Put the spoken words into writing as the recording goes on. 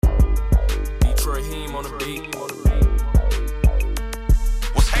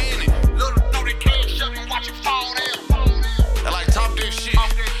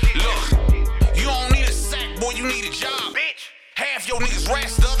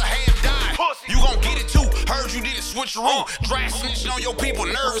You gon' get it too. Heard you did a switcheroo. Dry snitching on your people,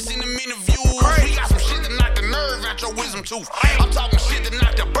 nervous in them interviews. We got some shit to knock the nerve out your wisdom tooth. I'm talking shit to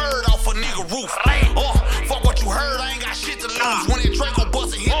knock the bird off a nigga roof. Fuck what you heard, I ain't got shit to lose. When that Draco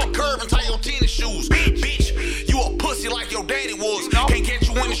bust and hit the curb and tie your tennis shoes. Bitch, you a pussy like your daddy was. Can't catch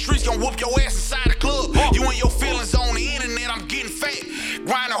you in the streets, gon' whoop your ass inside the club. You and your feelings on the internet, I'm getting fat.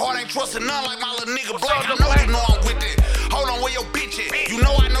 Grinding hard, ain't trusting none like my little nigga Black. I know you know I'm with that. Hold on, where your bitch at? You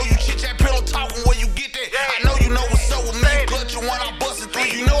know I know you chit-chat pillow talking, where you get that? I know you know what's up with me, clutching when I'm busting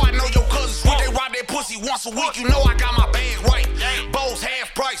through. You know I know your cousins sweet, they rob that pussy once a week. You know I got my bag right, Bow's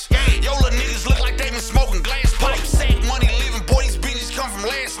half price. Yo little niggas look like they been smoking glass pipes. Sack money living, boy, these bitches come from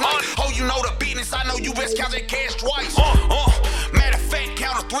last night. Oh, you know the business, I know you best count that cash twice. Matter of fact,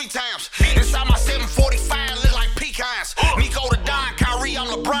 count her 3 times. Inside my 745 look like pecans. Nico the Don, Kyrie,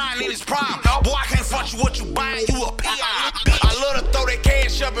 I'm LeBron in his prime. Boy, I can't front you what you buying, you a peon. I love to throw that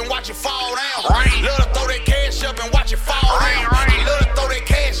cash up and watch it fall down. Love to throw that cash up and watch it fall down. Love to throw that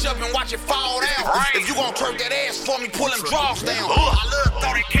cash up and watch it fall down. If you gon' twerk that ass for me, pull them draws down. I love to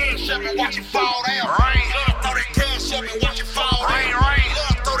throw that cash up and watch it fall down. Love to throw that cash up and watch it fall down. Love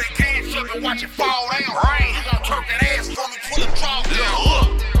to throw that cash up and watch it fall down. You gon' twerk that ass for me, pull them draws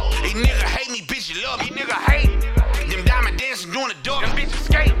down. These niggas hate me, bitch, you love me. These niggas hate them diamond dancing doing the dub. Them bitches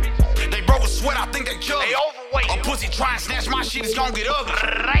skate. They broke a sweat, I think they chug. They overweight. A pussy try and snatch my shit, it's gon' get ugly.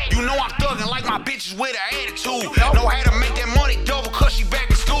 You know I'm thuggin' like my bitches with an attitude. Know how to make that money double cause she back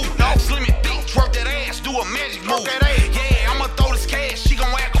in school. Slim and thick, twerk that ass, do a magic move. Yeah, I'ma throw this cash, she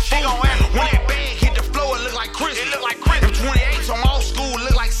gon' act a fool. When that bag hit the floor, it look like Christmas. Them 28s on old school,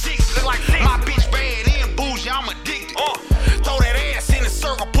 look like 6. My bitch bad and bougie, I'm addicted. Throw that ass in the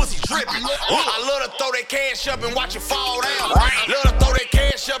circle, pussy drippin'. I love to throw that cash up and watch it fall down. Love to throw that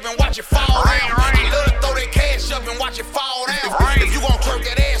cash up and watch it fall down. I love to throw that cash up and watch it fall down. If you gon' twerk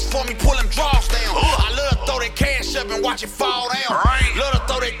that ass for me, pull them draws down. I love to throw that cash up and watch it fall down. Love to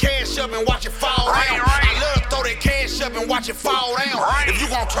throw that cash up and watch it fall down. I love to throw that cash up and watch it fall down. If you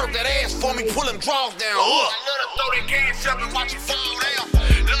gon' twerk that ass for me, pull them draws down. I love to throw that cash up and watch it fall down.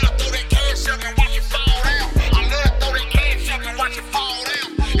 Love to throw that cash up and watch it fall down. I love to throw that cash up and watch it fall down.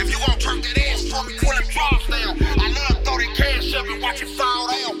 If you gon' twerk that ass for me, pull them draws down. I love to throw that cash up and watch it fall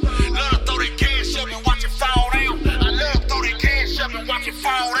down. Love to throw that cash up and watch it fall down. I love to throw that cash up and watch it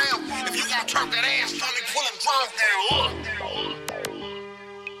fall down. If you gon' twerk that ass for me, pull them draws down.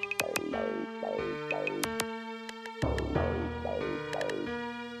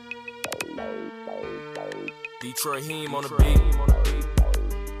 Detroit Heem on the beat.